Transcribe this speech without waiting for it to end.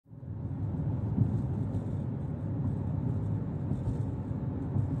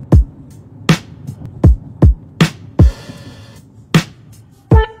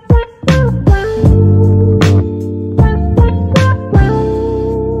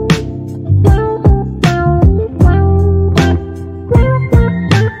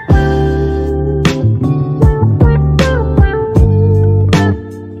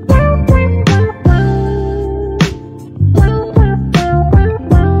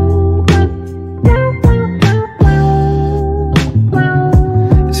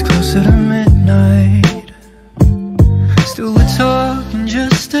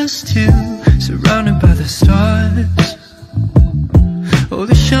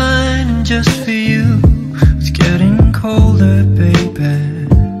shining just for you. It's getting colder, baby.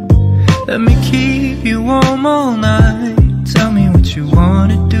 Let me keep you warm all night. Tell me what you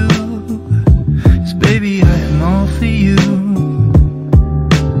wanna do, 'cause baby, I am all for you.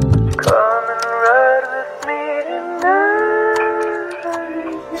 Come and ride with me tonight.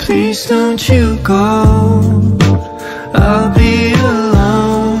 Please don't you go, I'll be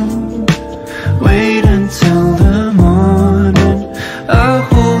alone. Wait until the morning, I'll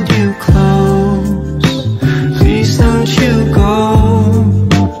hold you close. Please don't you go,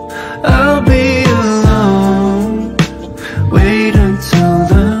 I'll be alone. Wait until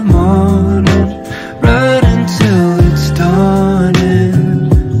the morning, right until it's dawning.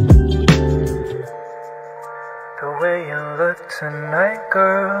 The way you look tonight,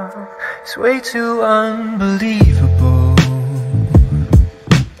 girl, it's way too unbelievable.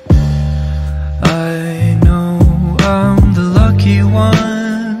 I know I'm the lucky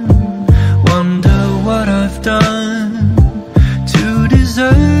one. Wonder what I've done to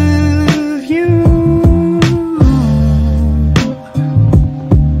deserve you.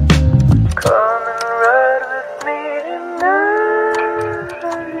 Come and ride with me tonight.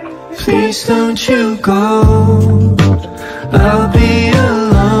 Please don't you go, I'll be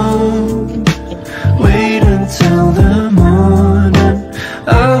alone. Wait until the morning,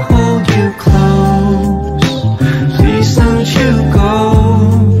 I'll hold you close. Please don't you go,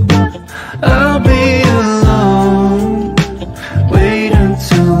 I'll be alone. Wait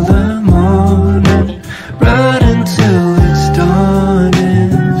until the morning, right until it's dawning.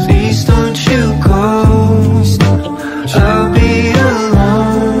 Please don't you go, I'll be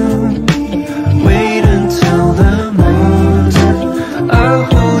alone. Wait until the morning, I'll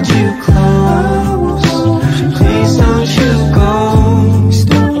hold you close. Please don't you go,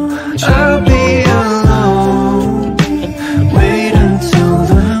 I'll be alone. Wait until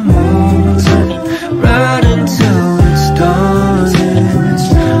the morning, right until it's dawning.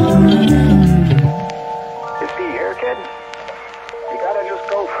 You see here, kid, you gotta just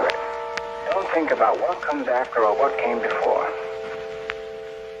go for it. Don't think about what comes after or what came before.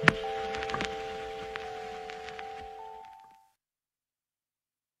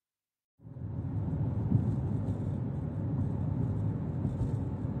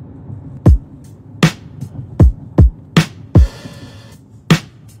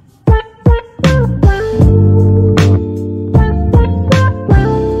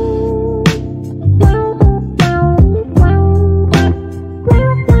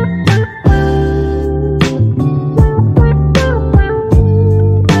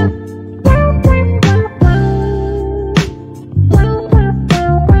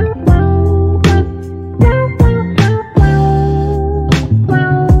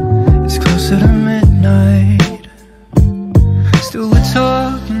 It's closer to midnight, still we're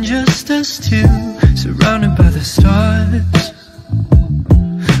talking just us two, surrounded by the stars.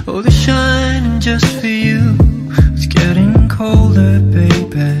 Oh, they're shining just for you. It's getting colder,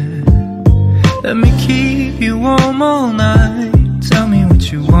 baby. Let me keep you warm all night. Tell me what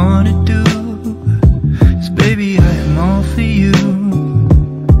you wanna do, 'cause baby, I am all for you.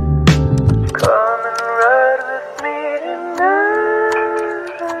 Come and ride with me tonight.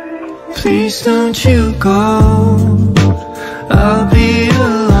 Please don't you go, I'll be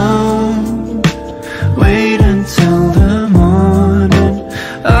alone. Wait until the morning,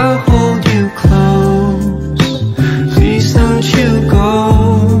 I'll hold you close. Please don't you go,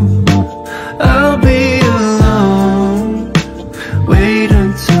 I'll be alone. Wait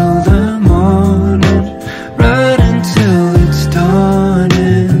until the morning, right until it's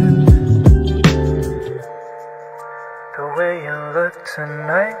dawning. The way you look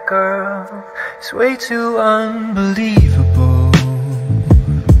tonight, girl, it's way too unbelievable.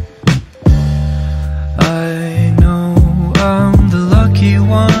 I know I'm the lucky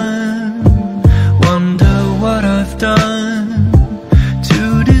one. Wonder what I've done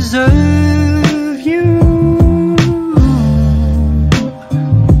to deserve you.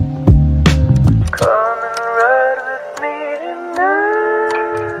 Come and ride with me tonight.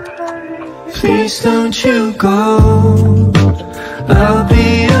 Please don't you go, I'll be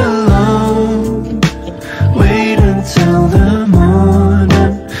alone. Wait until the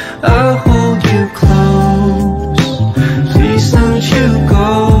morning, I'll hold you close. Please don't you go,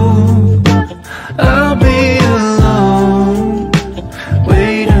 I'll be alone.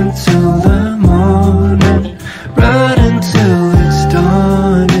 Wait until the morning, right until it's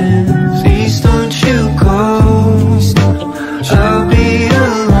dawning. Please don't you go, I'll be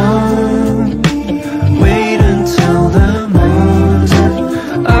alone. Wait until the morning,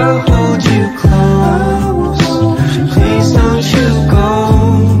 I'll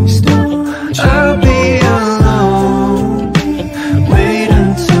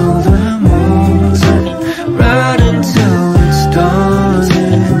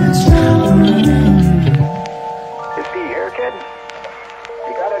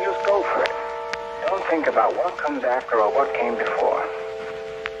think about what comes after or what came before.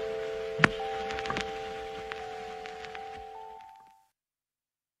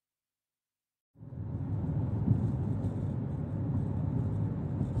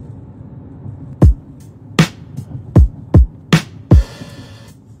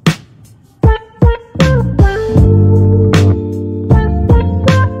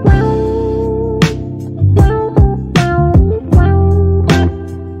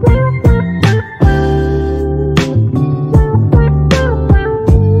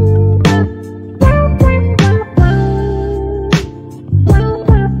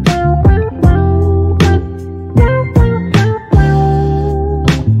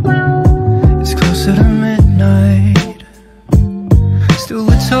 Still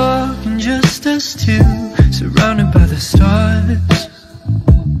we're talking just us two, surrounded by the stars.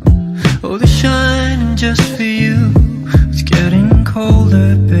 Oh, they're shining just for you. It's getting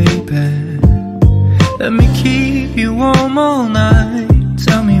colder, baby. Let me keep you warm all night.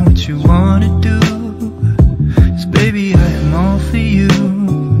 Tell me what you wanna do, 'cause baby, I am all for you.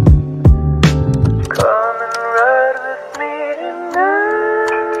 Come and ride with me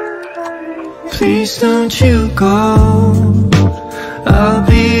tonight. Please don't you go, I'll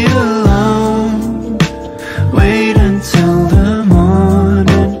be alone. Wait until the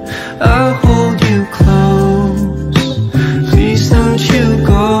morning, I'll hold you close. Please don't you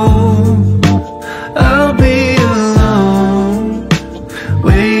go, I'll be alone.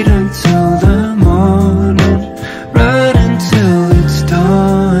 Wait until the morning, right until it's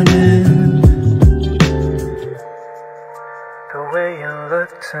dawning. The way you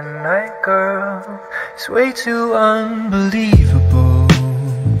look tonight, girl, it's way too unbelievable.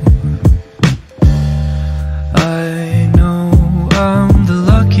 I know I'm the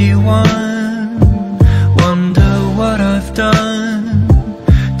lucky one. Wonder what I've done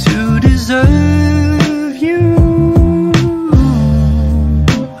to deserve you.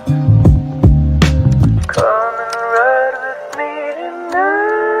 Come and ride with me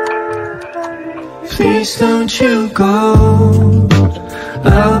tonight. Please don't you go,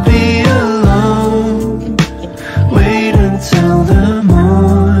 I'll be alone. Wait until the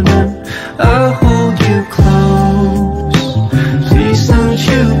morning, I'll hold you close. Please don't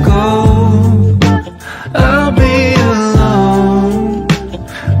you go, I'll be alone.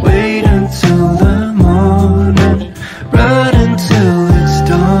 Wait until the morning, right until it's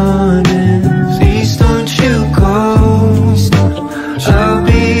dawning. Please don't you go, I'll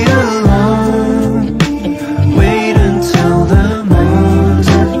be alone. Wait until the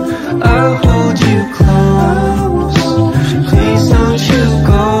morning, I'll hold you close. Please don't you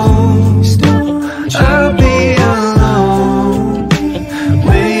go, I'll be alone.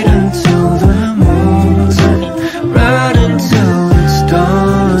 Wait until the morning, right until it's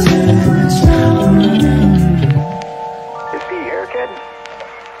dawning. You see here, kid?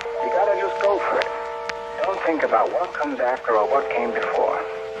 You gotta just go for it. Don't think about what comes after or what came before.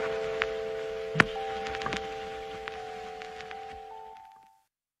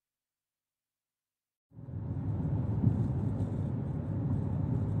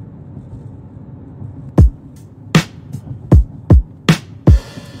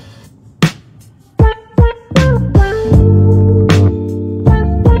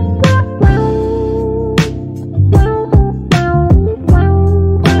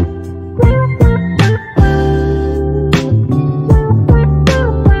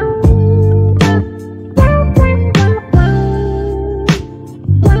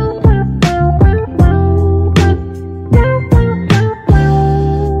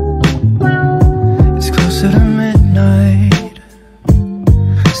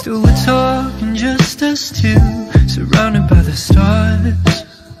 Still we're talking just us two, surrounded by the stars.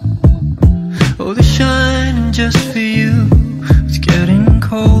 Oh, they're shining just for you. It's getting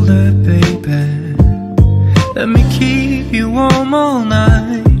colder, baby. Let me keep you warm all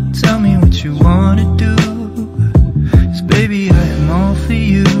night. Tell me what you wanna do, 'cause baby, I am all for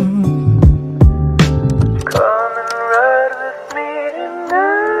you. Come and ride with me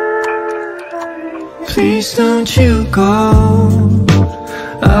tonight. Please don't you go,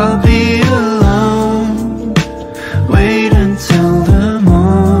 I'll be alone. Wait until the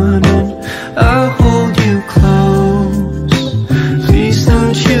morning, I'll hold you close. Please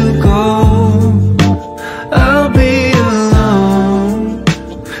don't you go, I'll be alone.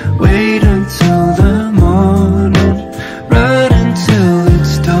 Wait until the morning, right until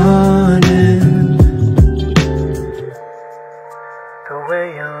it's dawning. The way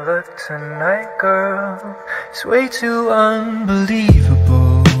you look tonight, girl, it's way too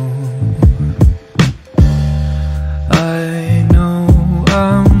unbelievable. I know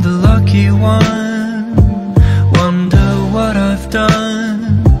I'm the lucky one.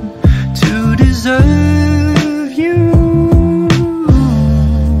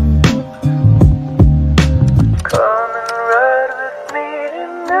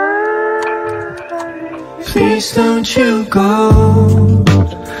 Please don't you go,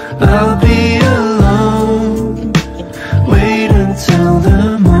 I'll be alone. Wait until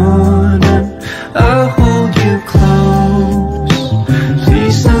the morning, I'll hold you close.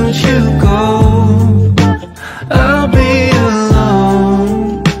 Please don't you go, I'll be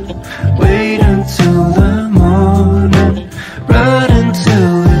alone. Wait until the morning, right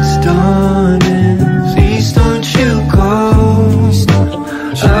until it's dawning. Please don't you go,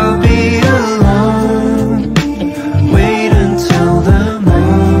 I'll be alone. Wait until the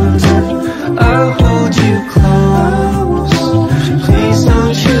morning, I'll hold you close. Please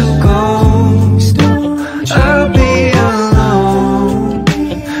don't you go, I'll be alone.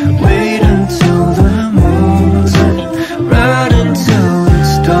 Wait until the morning, right until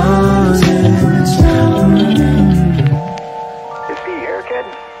it's dawning. You see here, kid?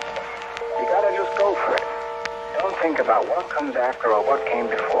 You gotta just go for it. Don't think about what comes after or what came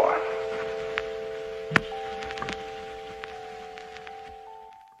before.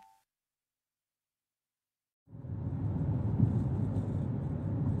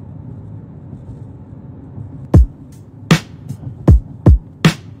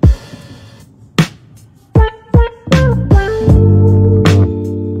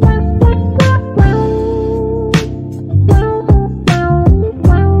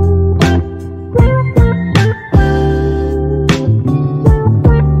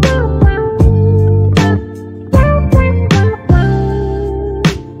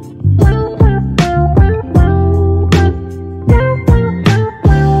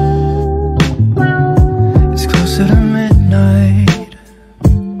 It's closer to midnight,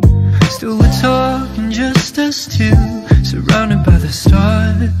 still we're talking just us two, surrounded by the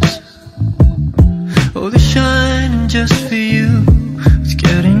stars. Oh, they're shining just for you. It's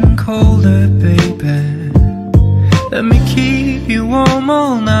getting colder, baby. Let me keep you warm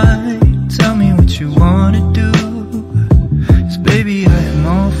all night. Tell me what you wanna do, 'cause baby, I am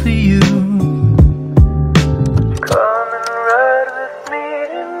all for you. Come and ride with me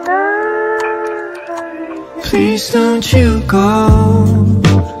tonight. Please don't you go,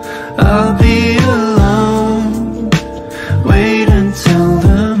 I'll be alone. Wait until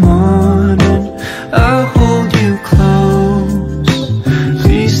the morning, I'll hold you close.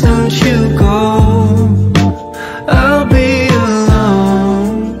 Please don't you go, I'll be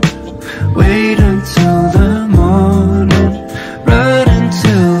alone. Wait until the morning, right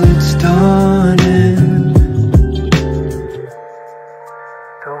until it's dawning.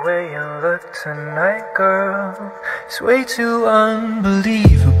 The way you look tonight, girl, it's way too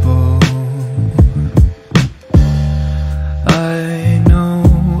unbelievable. I know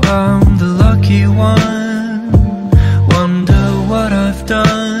I'm the lucky one. Wonder what I've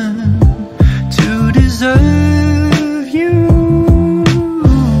done to deserve you.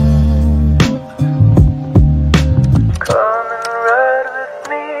 Come and ride with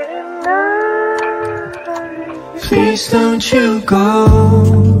me tonight. Please don't you go,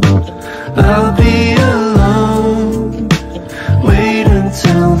 I'll be alone. Wait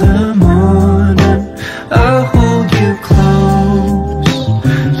until the morning, I'll hold you close.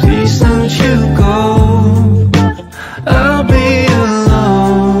 Please don't you go, I'll be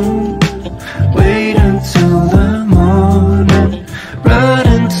alone. Wait until the morning, right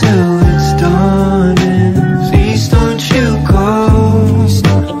until it's dawning. Please don't you go,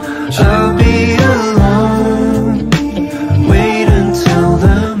 I'll be alone. Wait until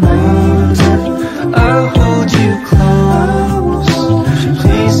the morning, I'll hold you close.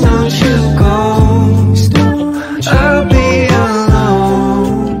 Please don't you go, I'll be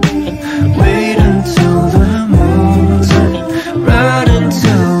alone. Wait until the morning, right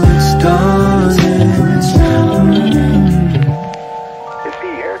until it's dawning. You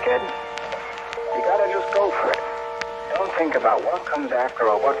see here, kid? You gotta just go for it. Don't think about what comes after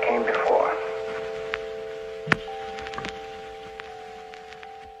or what came before.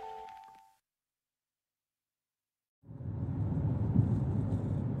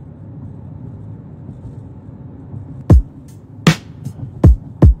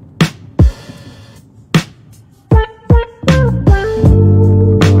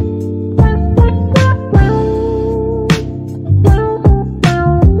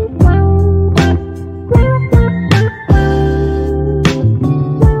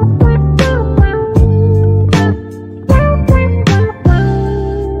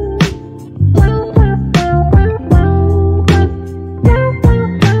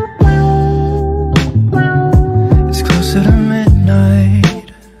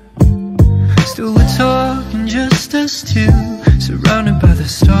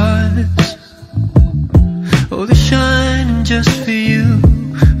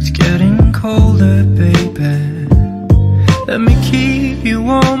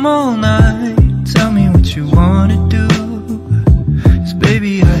 warm all night. Tell me what you wanna do, 'cause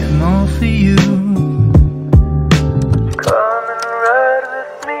baby I am all for you. Come and ride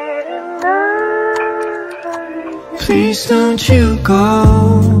with me tonight. Please don't you go,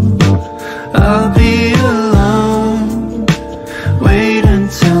 I'll be alone. Wait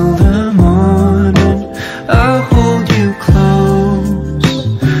until the morning, I'll hold you close.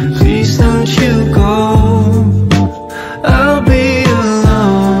 Please don't you go, I'll be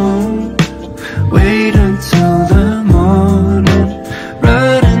alone. Wait until the morning,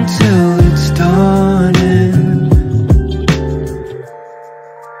 right until it's dawning.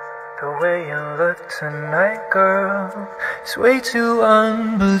 The way you look tonight, girl, is way too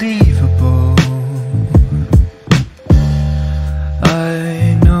unbelievable.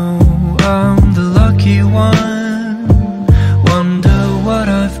 I know I'm the lucky one. Wonder what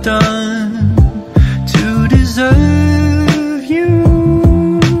I've done to deserve you.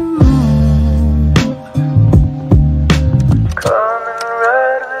 Come and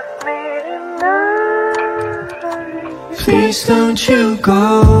ride with me tonight. Please don't you go,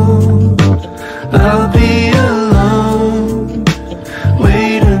 I'll be alone.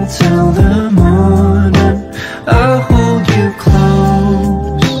 Wait until the morning, I'll hold you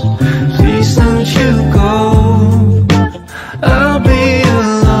close. Please don't you go, I'll be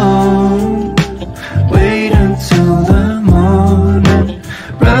alone. Wait until the morning,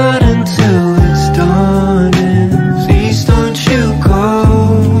 right until it's dawning. Please don't you go,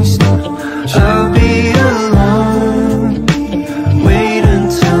 I'll be alone. Wait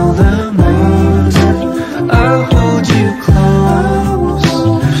until the morning, I'll hold you close.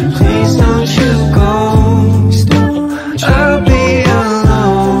 Please don't you go, I'll be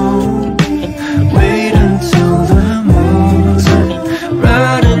alone. Wait until the morning,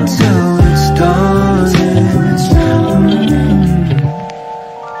 right until it's dawning.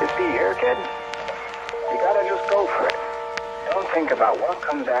 You see here, kid? You gotta just go for it. Don't think about what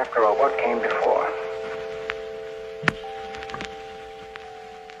comes after or what came before.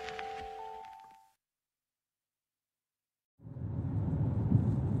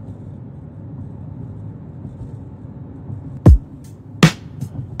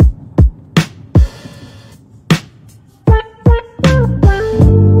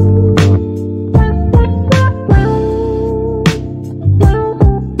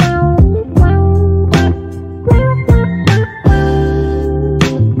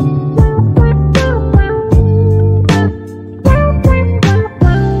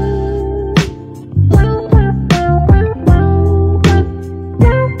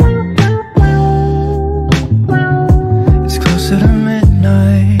 It's closer to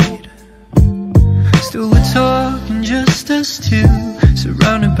midnight, still we're talking just us two,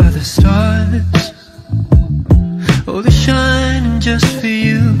 surrounded by the stars. Oh, they're shining just for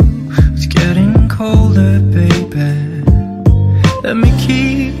you. It's getting colder, baby. Let me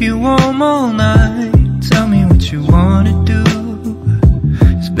keep you warm all night. Tell me what you wanna do,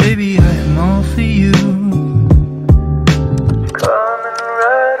 'cause baby I am all for you. Come and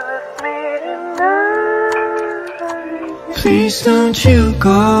ride with me tonight. Please don't you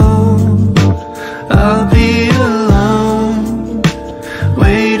go, I'll be alone.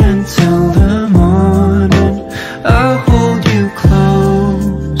 Wait until the morning, I'll hold you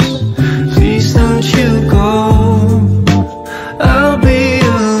close. Please don't you go, I'll be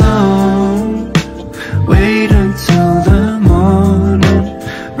alone. Wait until the morning,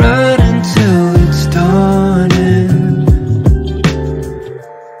 right until it's dawning.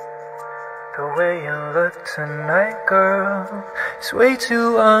 The way you look tonight, girl, is way too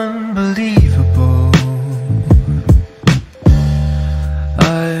unbelievable.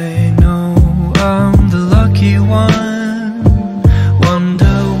 I know I'm the lucky one.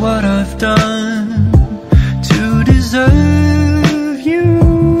 Wonder what I've done to deserve you.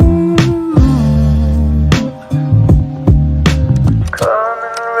 Come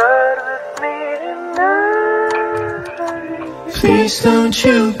and ride with me tonight. Please don't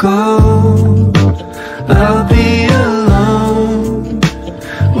you go, I'll be alone.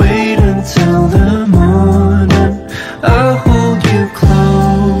 Wait until the morning, I'll hold you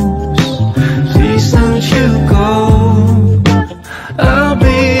close. Please don't you go, I'll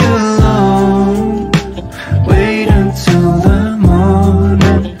be alone. Wait until the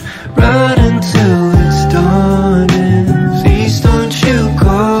morning, right until it's dawning. Please don't you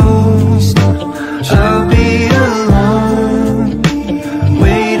go, I'll be alone.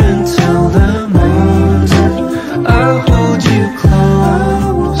 Wait until the morning,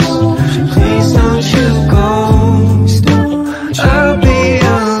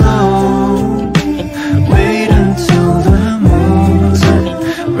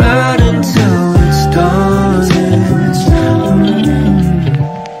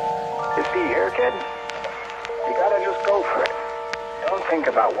 think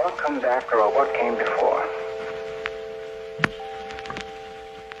about what comes after or what came before.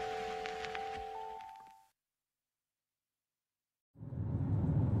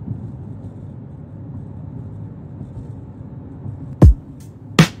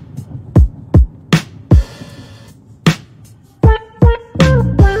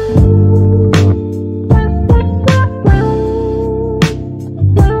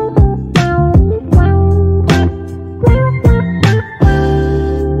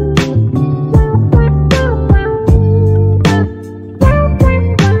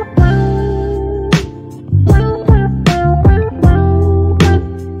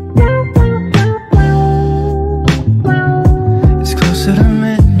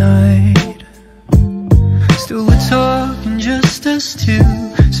 Still we're talking just us two,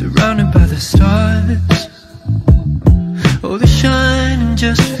 surrounded by the stars. Oh, they're shining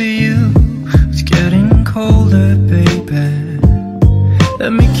just for you. It's getting colder, baby.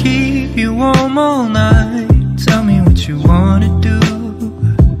 Let me keep you warm all night. Tell me what you wanna do,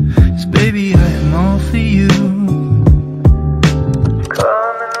 'cause baby, I am all for you.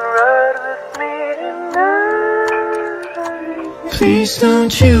 Come and ride with me tonight. Please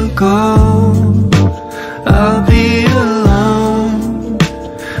don't you go, I'll be alone.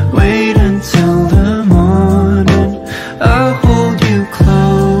 Wait until the morning, I'll hold you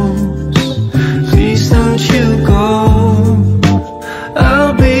close. Please don't you go,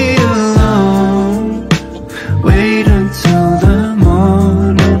 I'll be alone. Wait until the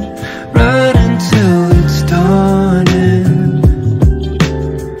morning, right until it's dawning.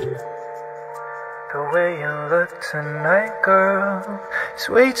 The way you look tonight, girl, it's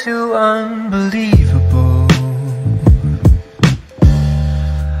way too unbelievable.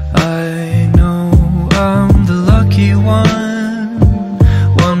 I know I'm the lucky one.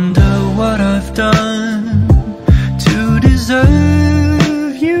 Wonder what I've done to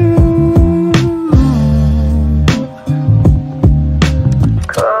deserve you.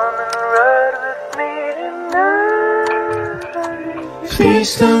 Come and ride with me tonight.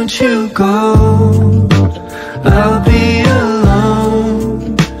 Please don't you go, I'll be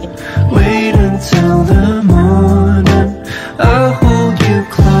alone. Wait until the morning, I'll hold you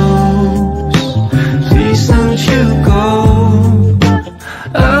close. Please don't you go,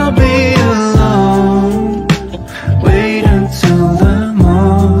 I'll be alone. Wait until the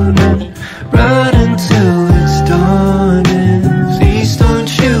morning, right until it's dawning. Please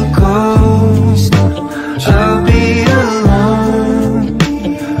don't you go, I'll be alone.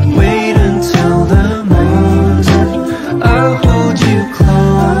 Wait until the morning, I'll hold you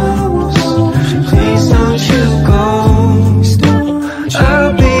close. Please don't you go,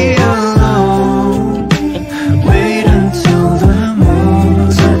 I'll be alone. Wait until the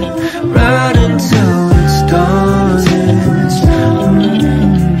morning, right until it's dawning.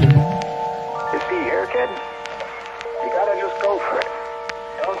 You see here, kid? You gotta just go for it.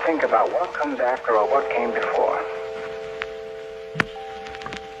 Don't think about what comes after or what came before.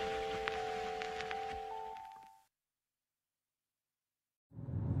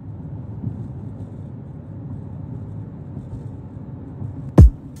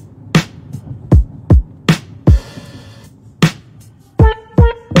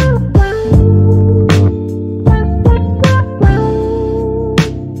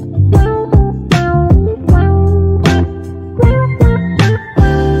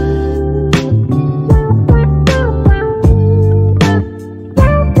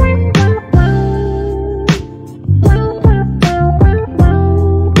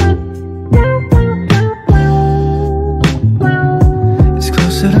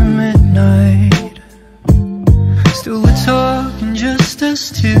 Still we're talking just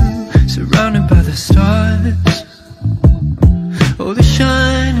us two, surrounded by the stars. Oh, they're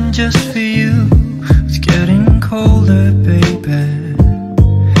shining just for you. It's getting colder, baby.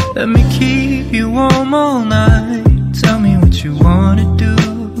 Let me keep you warm all night. Tell me what you wanna do,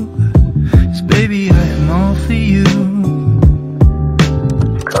 'cause baby, I am all for you.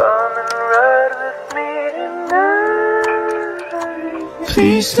 Come and ride with me tonight.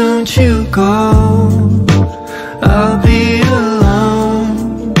 Please don't you go, I'll be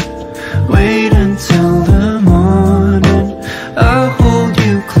alone. Wait until the morning, I'll hold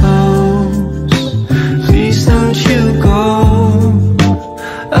you close. Please don't you go,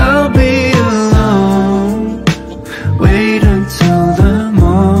 I'll be alone. Wait until the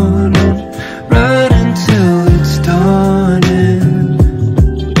morning, right until it's dawning.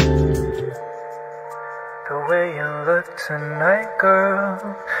 The way you look tonight, girl,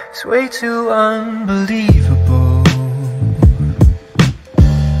 it's way too unbelievable.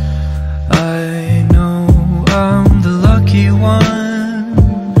 I know I'm the lucky one.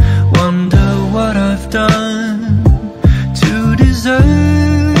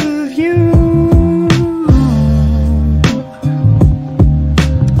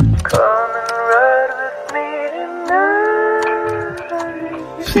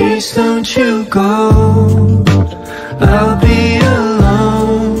 Please don't you go, I'll be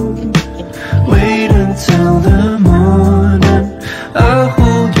alone. Wait until the morning, I'll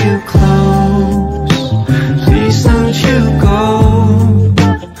hold you close. Please don't you go,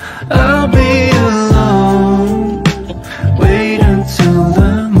 I'll be alone. Wait until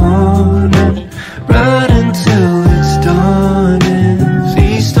the morning, right until it's dawning.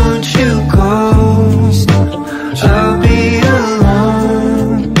 Please don't you go, I'll be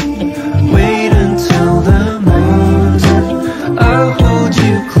alone. Wait until the morning, I'll hold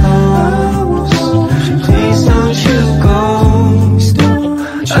you close. Please don't you go,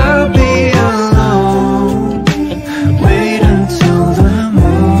 I'll be alone. Wait until the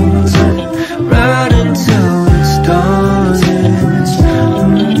morning, right until it's dawning.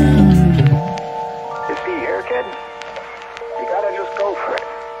 You see here, kid? You gotta just go for it.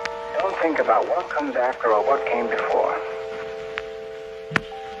 Don't think about what comes after or what came before.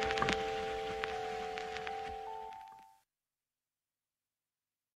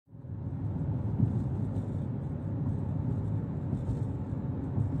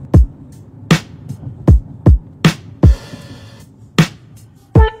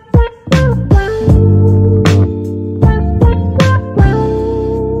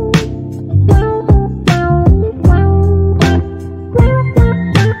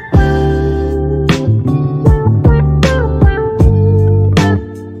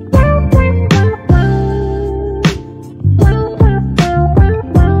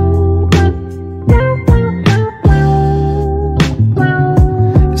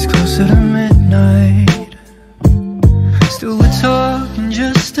 It's closer to midnight, still we're talking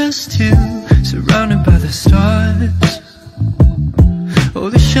just us two, surrounded by the stars. Oh,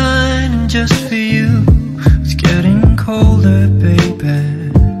 they're shining just for you. It's getting colder,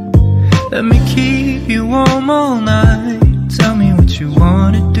 baby. Let me keep you warm all night. Tell me what you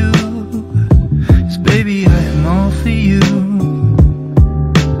wanna do, 'cause baby, I am all for you.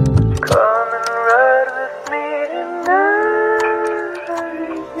 Come and ride with me tonight.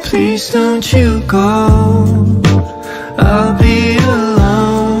 Please don't you go, I'll be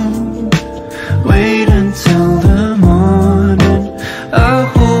alone. Wait until the morning, I'll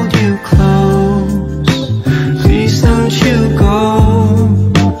hold you close. Please don't you go,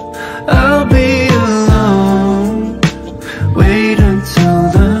 I'll be alone. Wait until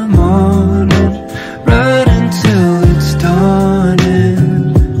the morning, right until it's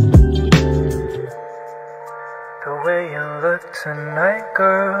dawning. The way you look tonight,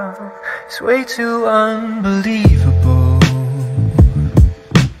 girl, it's way too unbelievable.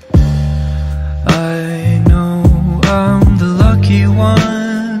 I know I'm the lucky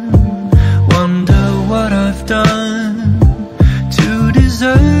one. Wonder what I've done to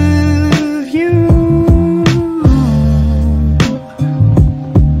deserve you.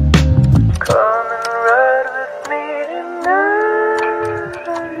 Come and ride with me tonight.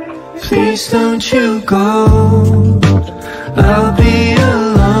 Please don't you go, I'll be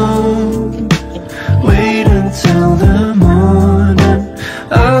alone. Wait until the morning,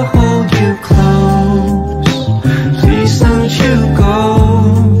 I'll hold you close. Please don't you go,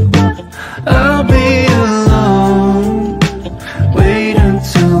 I'll be alone. Wait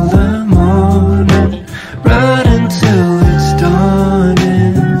until the morning, right until it's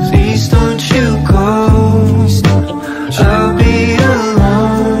dawning. Please don't you go, I'll be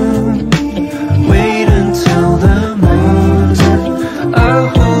alone. Wait until the morning, I'll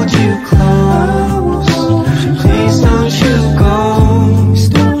hold you close. Please don't you go,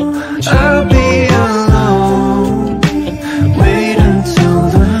 I'll be alone. Wait until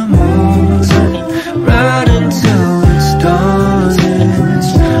the morning, right until it's dawning.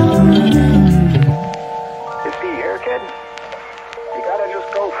 You see here, kid? You gotta just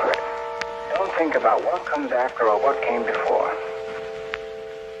go for it. Don't think about what comes after or what came before.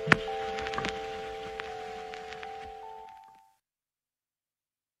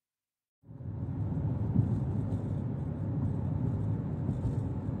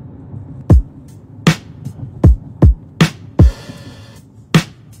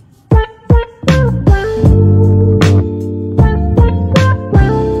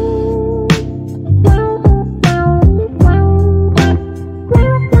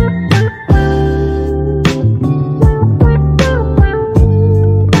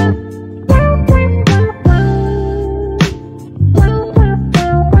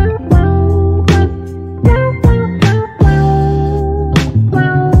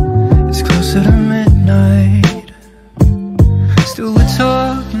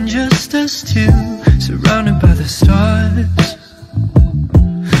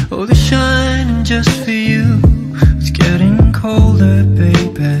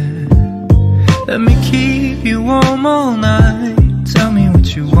 home all night. Tell me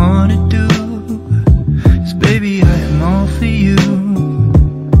what you wanna do, 'cause baby I am all for you.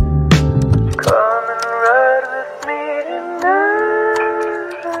 Come and ride with me tonight.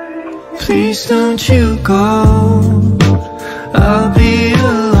 Please don't you go, I'll be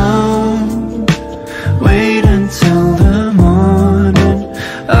alone. Wait until the morning,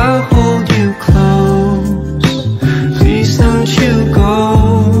 I'll hold you close. Please don't you go,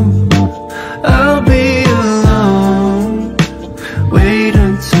 I'll be alone. Wait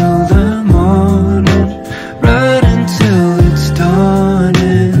until the morning, right until it's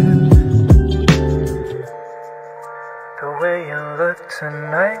dawning. The way you look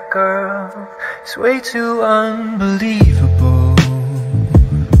tonight, girl, is way too unbelievable.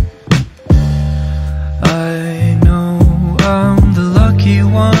 I know I'm the lucky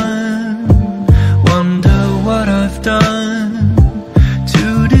one. Wonder what I've done to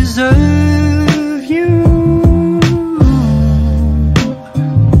deserve you.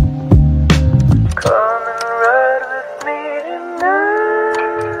 Come and ride with me tonight.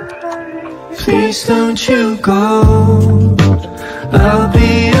 Please don't you go, I'll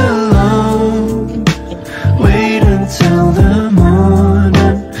be alone. Wait until the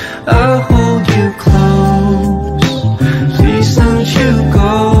morning, I'll hold you close. Please don't you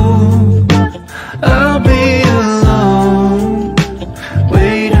go, I'll be alone.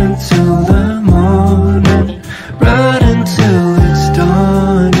 Wait until the morning, right until it's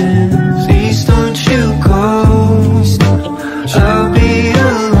dawning. Please don't you go, I'll be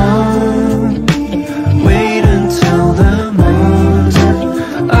alone. Wait until the morning,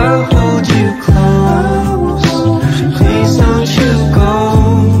 I'll hold you close. Please don't you go,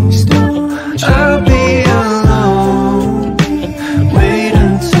 I'll be alone. Wait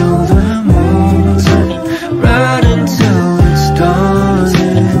until the morning, right until it's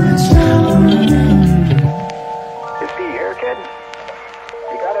dawning. You see here, kid?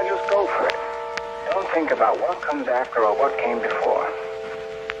 You gotta just go for it. Don't think about what comes after or what came before.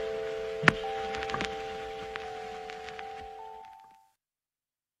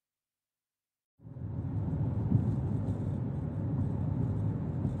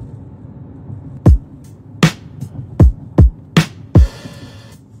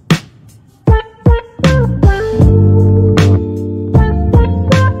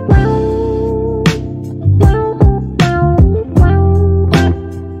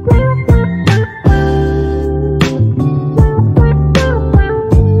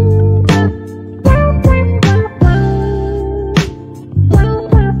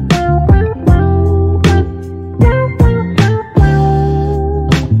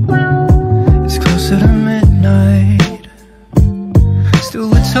 It's closer to midnight, still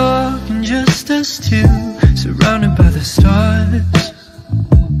we're talking just us two, surrounded by the stars.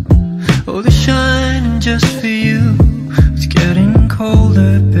 Oh, they're shining just for you. It's getting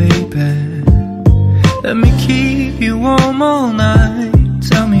colder, baby. Let me keep you warm all night.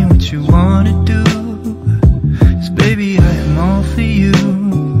 Tell me what you wanna do, 'cause baby I am all for you.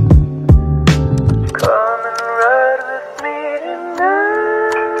 Come and ride with me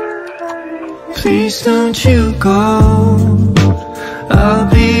tonight. Please don't you go, I'll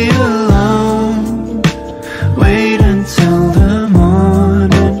be alone. Wait until the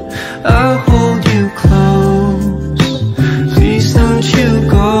morning, I'll hold you close. Please don't you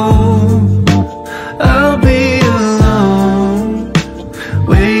go, I'll be alone.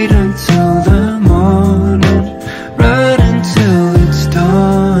 Wait until the morning, right until it's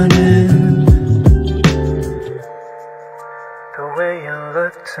dawning. The way you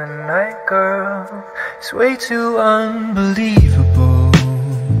look tonight, girl, is way too unbelievable.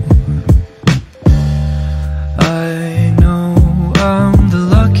 I know I'm the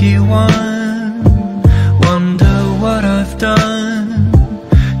lucky one. Wonder what I've done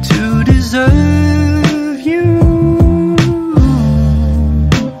to deserve you.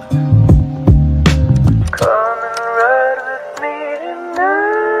 Come and ride with me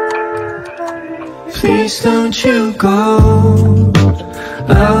tonight. Please don't you go,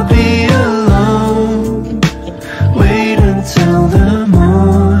 I'll be alone. Wait until the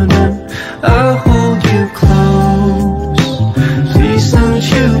morning, I'll hold you close. Please don't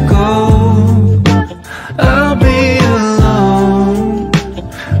you go, I'll be alone.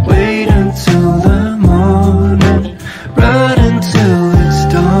 Wait until the morning, right until it's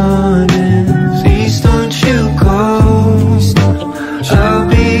dawning. Please don't you go, I'll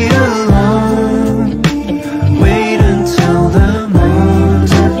be alone. Wait until the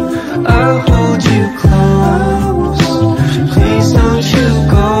morning, I'll hold you close. Please don't you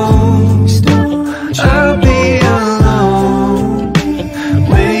go, I'll be alone.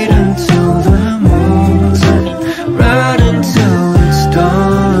 Wait until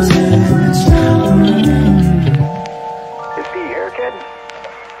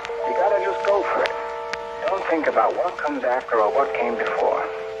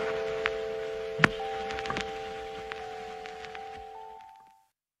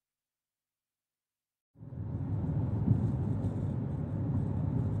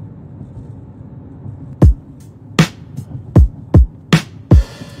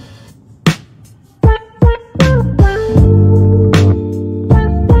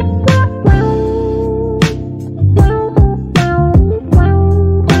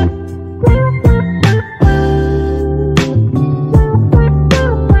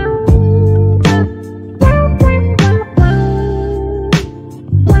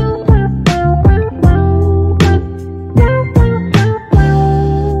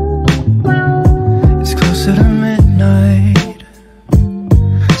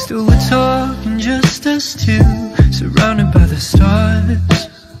Still we're talking just us two, surrounded by the stars.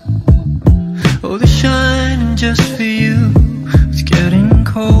 Oh, they're shining just for you. It's getting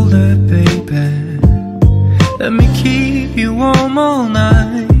colder, baby. Let me keep you warm all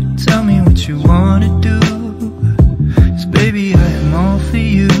night. Tell me what you wanna do, 'cause baby, I am all for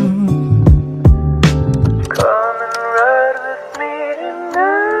you. Come and ride with me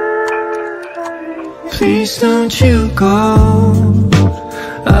tonight. Please don't you go,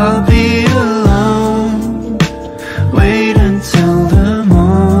 I'll be alone. Wait until the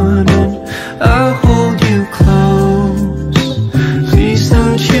morning, I'll hold you close. Please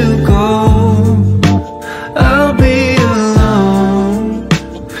don't you go, I'll be alone.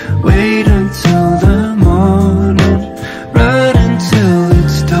 Wait until the morning, right until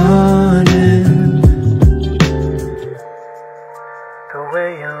it's dawning. The way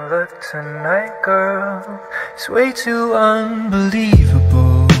you look tonight, girl, it's way too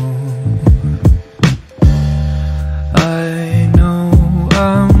unbelievable. I know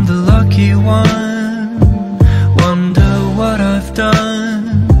I'm the lucky one. Wonder what I've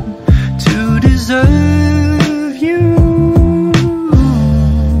done to deserve you.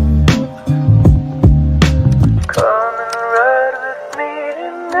 Come and ride with me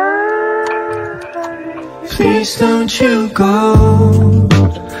tonight. Please don't you go,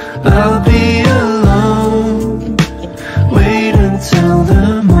 I'll be alone. Wait until the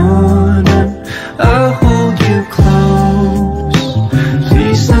morning, I'll hold you close.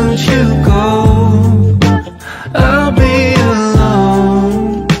 Please don't you go, I'll be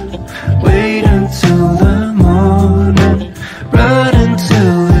alone. Wait until the morning, right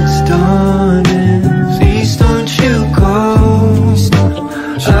until it's dawning. Please don't you go,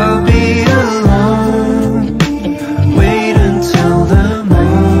 I'll be alone. Wait until the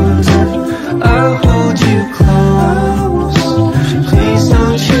morning, I'll hold you close. Please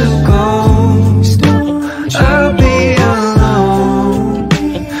don't you go, I'll be alone.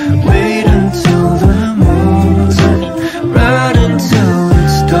 Wait until the morning, right until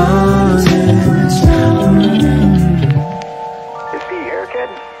it's dawning. You see here, kid?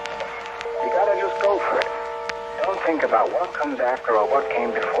 You gotta just go for it. Don't think about what comes after or what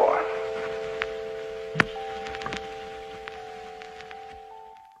came before.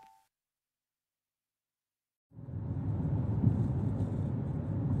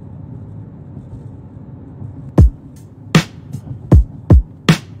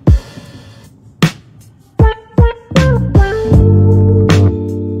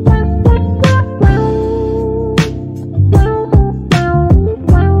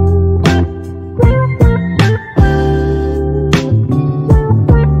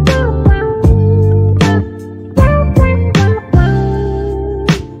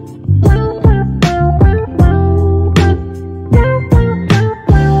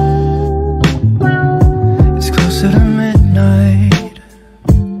 It's closer to midnight.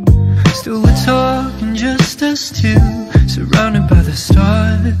 Still we're talking just us two, surrounded by the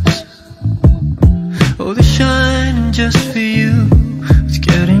stars. Oh, they're shining just for you. It's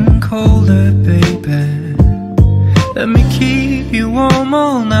getting colder, baby. Let me keep you warm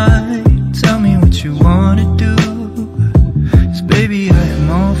all night. Tell me what you wanna do, 'cause baby, I am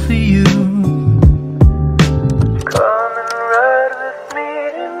all for you. Come and ride with me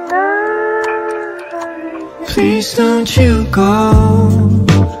tonight. Please don't you go,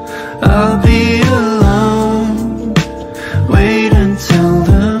 I'll be alone. Wait until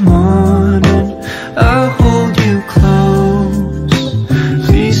the morning, I'll hold you close.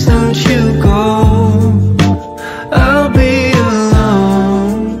 Please don't you go, I'll be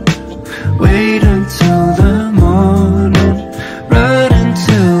alone. Wait until the morning, right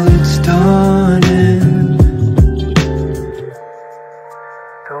until it's dawning.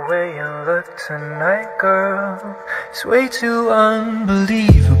 The way you look tonight, girl, it's way too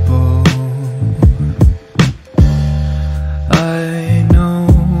unbelievable. I know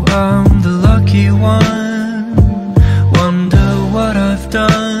I'm the lucky one. Wonder what I've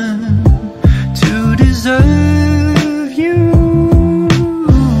done to deserve you.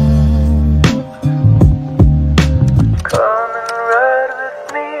 Come and ride with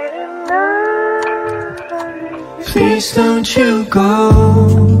me tonight. Please don't you go,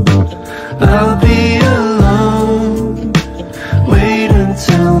 I'll be alone. Wait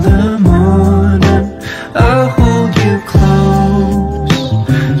until the morning, I'll hold you close.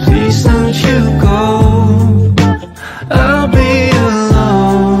 Please don't you go, I'll be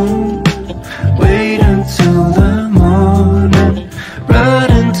alone. Wait until the morning,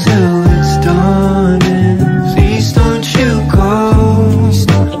 right until it's dawning. Please don't you go,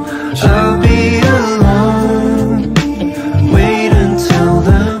 I'll be alone. Wait until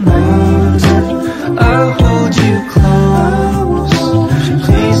the morning.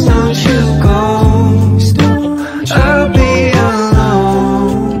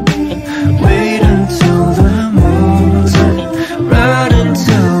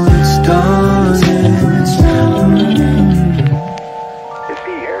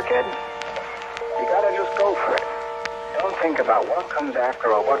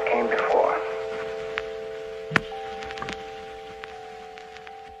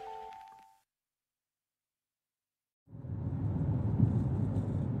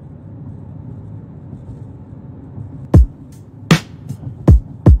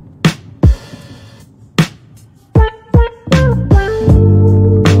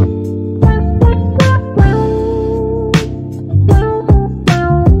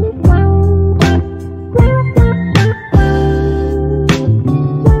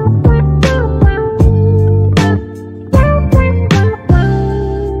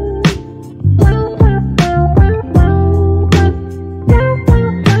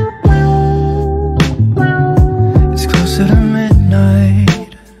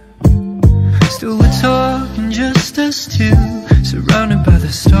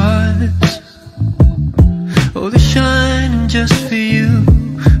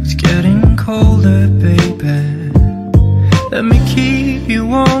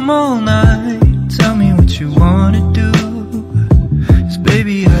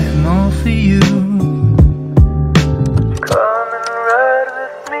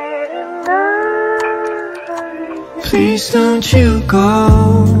 Please don't you go,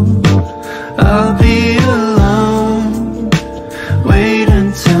 I'll be alone. Wait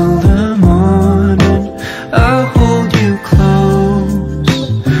until the morning, I'll hold you close.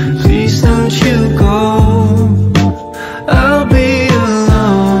 Please don't you go, I'll be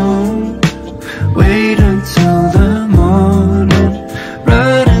alone. Wait until the morning,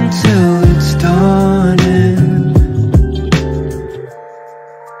 right until it's dawning.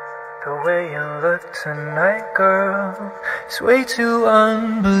 The way you look tonight, girl, it's way too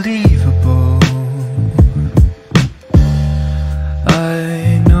unbelievable.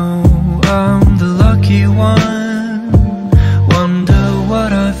 I know I'm the lucky one. Wonder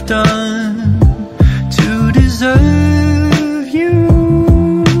what I've done to deserve you.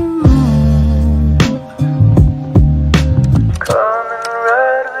 Come and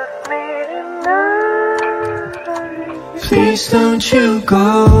ride with me tonight. Please don't you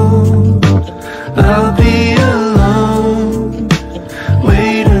go, I'll be alone.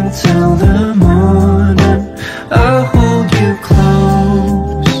 Wait until the morning, I'll hold you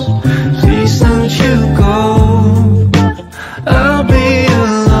close. Please don't you go, I'll be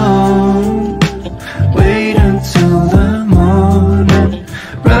alone. Wait until the morning,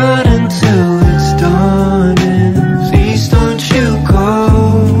 right until it's dawning. Please don't you go,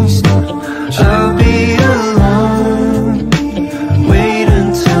 I'll be alone. Wait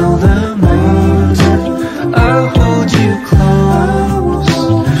until the morning, I'll hold you close.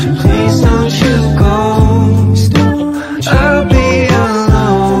 Please don't you go, I'll be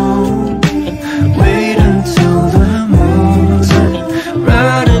alone. Wait until the morning,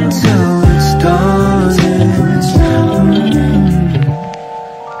 right until it's dawning.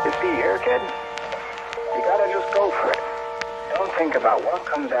 You see here, kid? You gotta just go for it. Don't think about what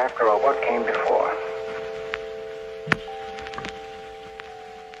comes after or what came before.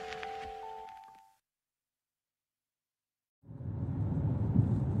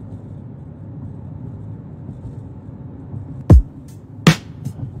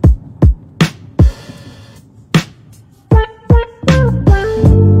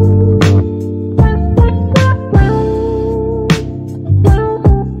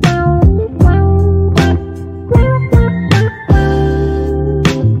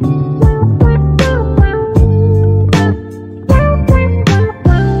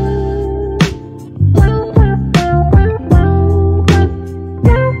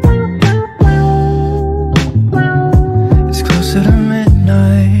 It's closer to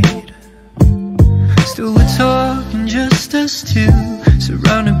midnight, still we're talking just us two,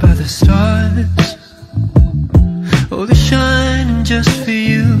 surrounded by the stars. Oh, they're shining just for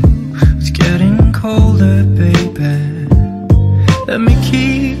you. It's getting colder, baby. Let me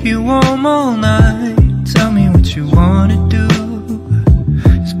keep you warm all night. Tell me what you wanna do,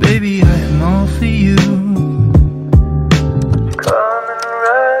 'cause baby, I am all for you. Come and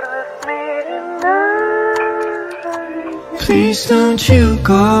ride with me tonight. Please don't you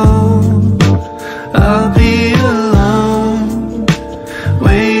go, I'll be alone.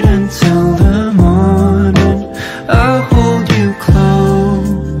 Wait until the morning, I'll hold you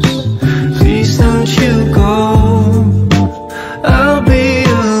close. Please don't you go, I'll be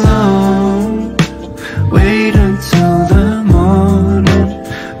alone. Wait until the morning,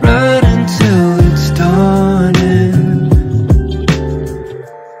 right until it's dawning.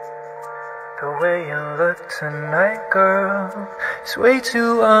 The way you look tonight, girl, it's way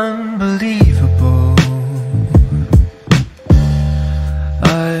too unbelievable.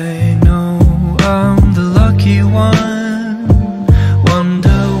 I know I'm the lucky one.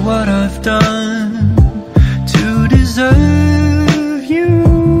 Wonder what I've done to deserve you.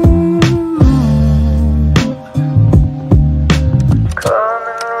 Come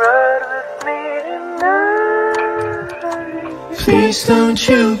and ride with me tonight. Please don't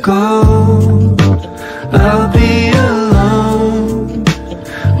you go, I'll be alone.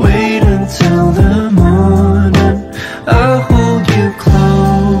 Wait until the morning, I'll hold you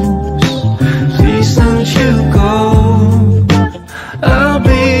close. Please don't you go, I'll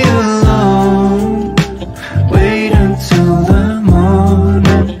be alone. Wait until the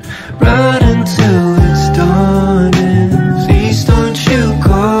morning, right until it's dawning. Please don't you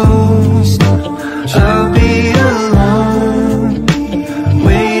go, I'll be alone.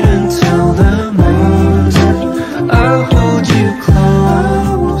 Wait until the morning, I'll hold you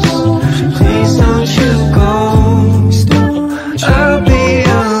close. Please don't you go, I'll be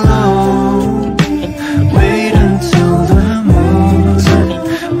alone. Wait until the morning,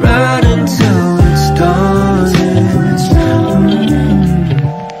 right until it's dawning.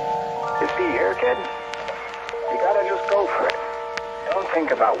 You see here, kid? You gotta just go for it. Don't think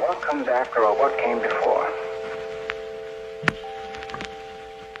about what comes after or what came before.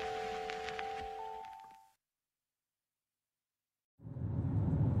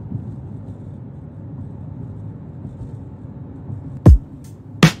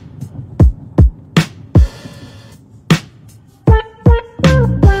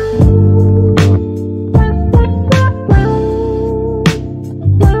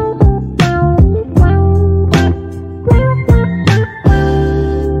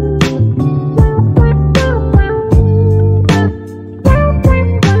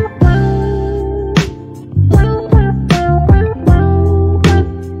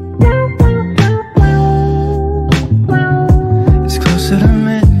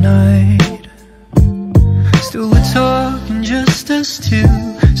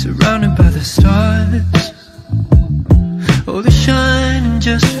 shining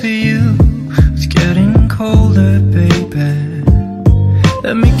just for you. It's getting colder, baby.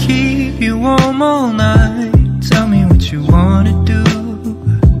 Let me keep you warm all night. Tell me what you wanna do,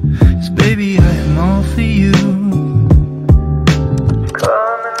 'cause baby, I am all for you.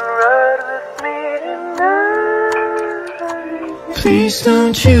 Come and ride with me tonight. Please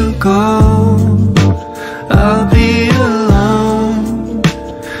don't you go, I'll be alone.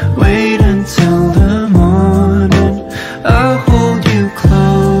 Wait until the morning, I'll hold you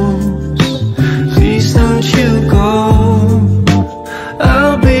close. Please don't you go,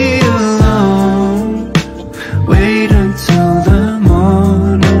 I'll be alone. Wait until the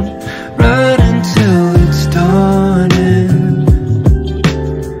morning, right until it's dawning.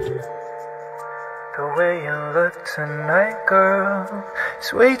 The way you look tonight, girl,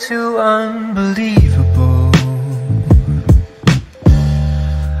 it's way too unbelievable.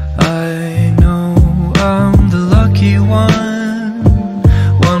 I know I'm the lucky one.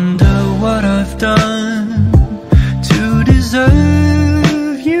 Wonder what I've done to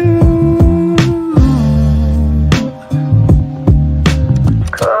deserve you.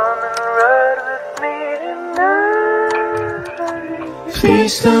 Come and ride with me tonight.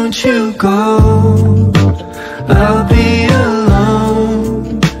 Please don't you go, I'll be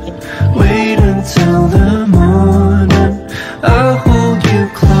alone. Wait until the morning, I'll hold you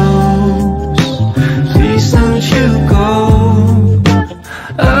close. Please don't you go,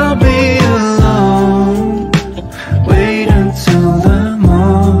 I'll be alone. Wait until the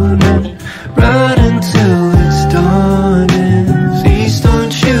morning, right until it's dawning. Please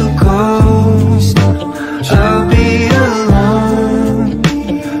don't you go, I'll be alone.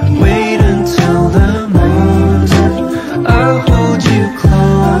 Wait until the morning, I'll hold you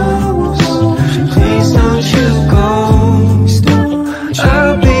close. Please don't you go,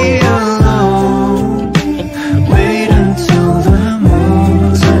 I'll be alone. Wait until the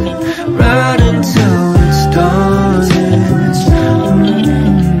morning, right until it's dawning.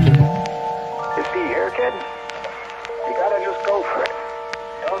 You see here, kid? You gotta just go for it.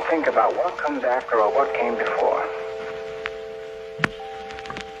 Don't think about what comes after or what came before.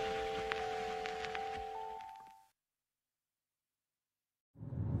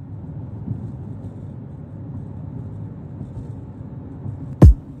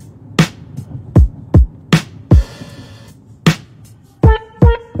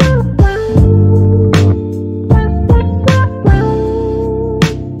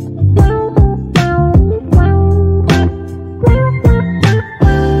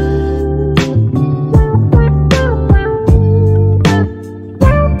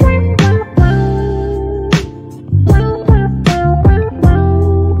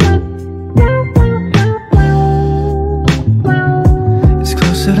 It's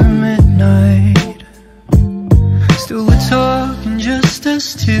closer to midnight, still we're talking just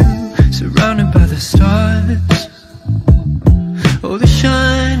us two, surrounded by the stars. Oh, they're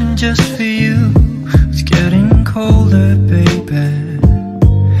shining just for you. It's getting colder, baby.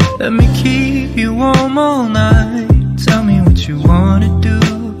 Let me keep you warm all night. Tell me what you wanna do,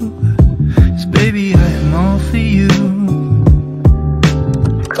 'cause baby, I am all for you.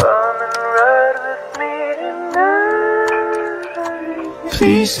 Come and ride with me tonight.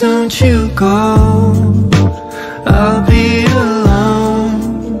 Please don't you go, I'll be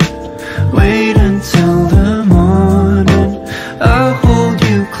alone. Wait until the morning, I'll hold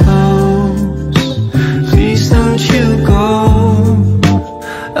you close. Please don't you go,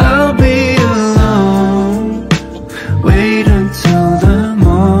 I'll be alone. Wait until the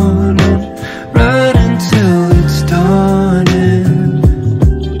morning, right until it's dawning.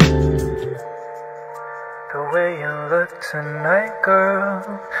 The way you look tonight, girl,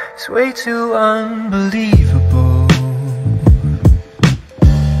 it's way too unbelievable.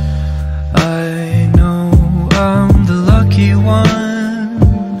 I know I'm the lucky one.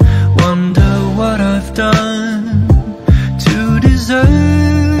 Wonder what I've done to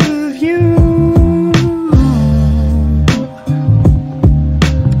deserve you.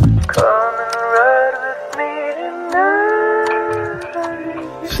 Come and ride with me tonight.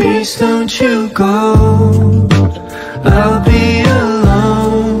 Please don't you go, I'll be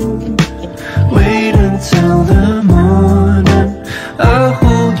alone. Wait until the morning, I'll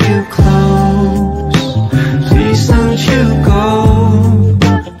hold you close. Please don't you go,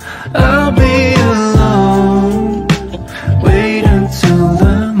 I'll be alone. Wait until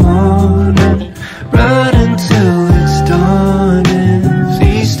the morning, right until it's dawning.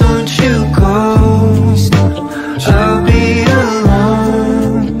 Please don't you go, I'll be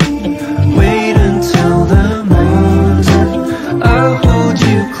alone. Wait until the morning, I'll hold you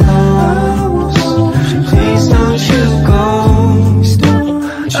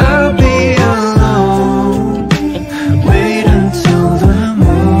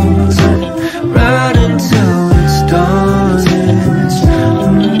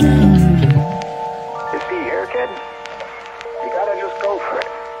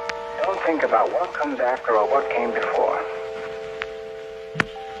think about what comes after or what came before.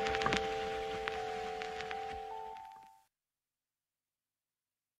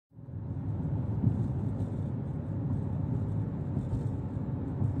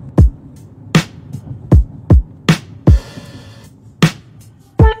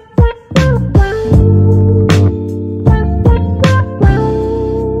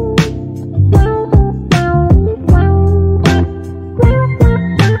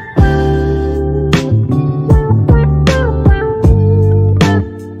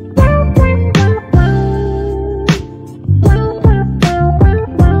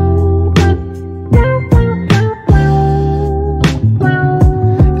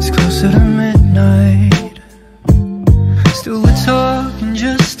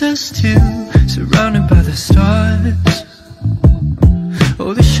 Surrounded by the stars,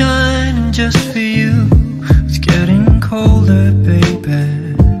 oh, they're shining just for you. It's getting colder,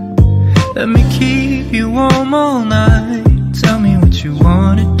 baby. Let me keep you warm all night. Tell me what you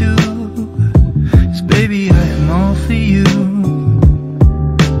wanna do, 'cause baby, I am all for you.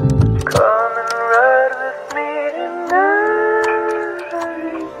 Come and ride with me tonight.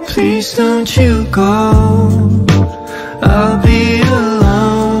 Please don't you go, I'll be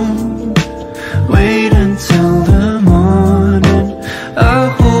alone. Wait until the morning,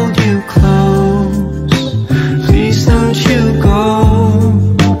 I'll hold you close. Please don't you go,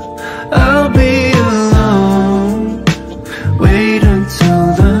 I'll be alone. Wait until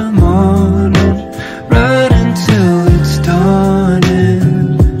the morning, right until it's dawning.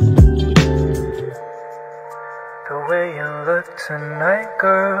 The way you look tonight,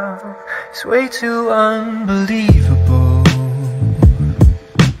 girl, is way too unbelievable.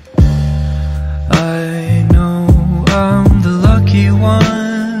 I know I'm the lucky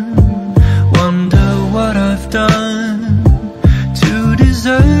one. Wonder what I've done to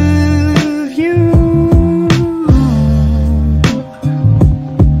deserve you.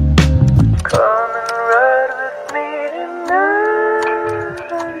 Come and ride with me tonight.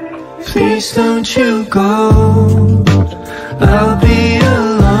 Please don't you go, I'll be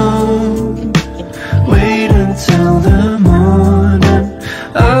alone. Wait until the morning,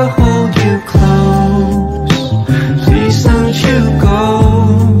 I'll hold you close. Please don't you go,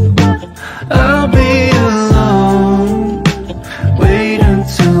 I'll be alone. Wait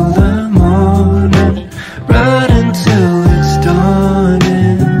until the morning, right until it's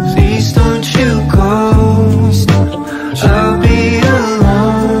dawning. Please don't you go, I'll be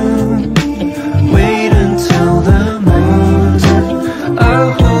alone. Wait until the morning,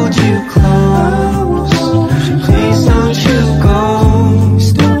 I'll hold you close. Please don't you go,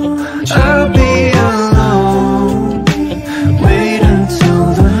 I'll be alone. Wait until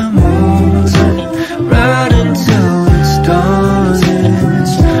the morning, right until it's dawning.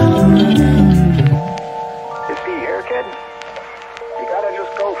 You see here, kid? You gotta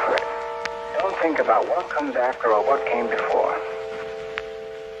just go for it. Don't think about what comes after or what came before.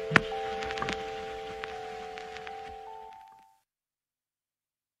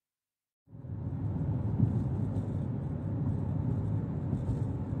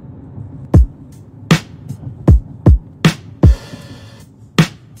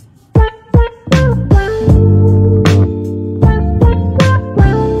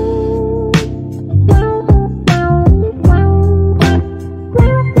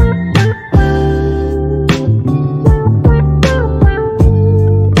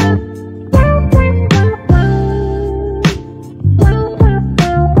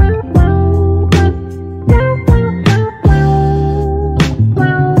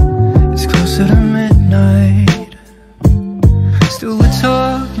 Still we're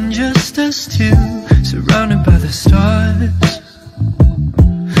talking, just us two, surrounded by the stars.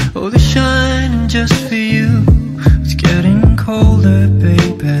 Oh, they're shining just for you. It's getting colder,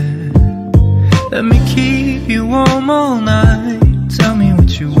 baby. Let me keep you warm all night. Tell me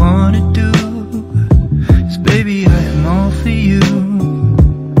what you wanna do, 'cause baby, I am all for you.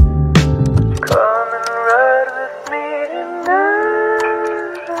 Come and ride with me tonight.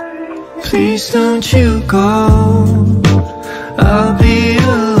 Please don't you go, I'll be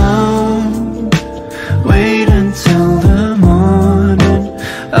alone. Wait until the morning,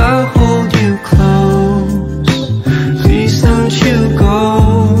 I'll hold you close. Please don't you go,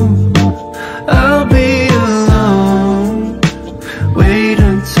 I'll be alone. Wait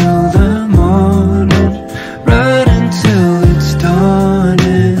until the morning, right until it's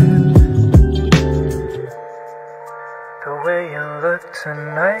dawning. The way you look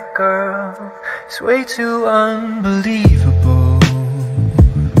tonight, girl, it's way too unbelievable.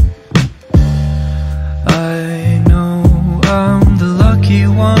 I know I'm the lucky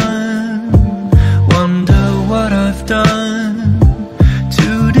one.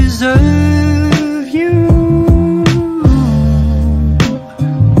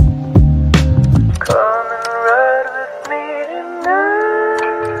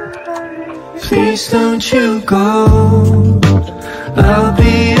 Please don't you go, I'll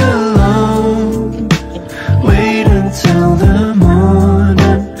be alone. Wait until the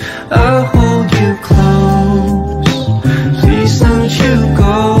morning, I'll hold you close. Please don't you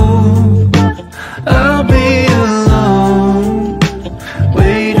go, I'll be alone.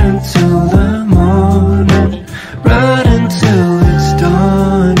 Wait until the morning, right until it's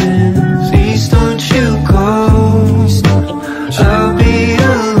dawning. Please don't you go, I'll be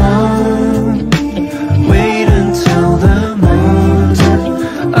alone. Wait until the morning,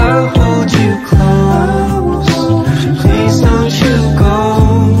 I'll hold you close. Please don't you go,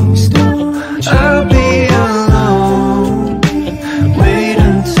 I'll be alone. Wait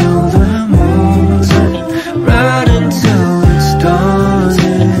until the morning, right until it's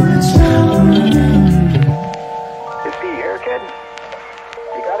dawning. You see here, kid?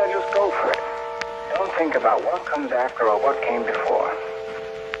 You gotta just go for it. Don't think about what comes after or what came before.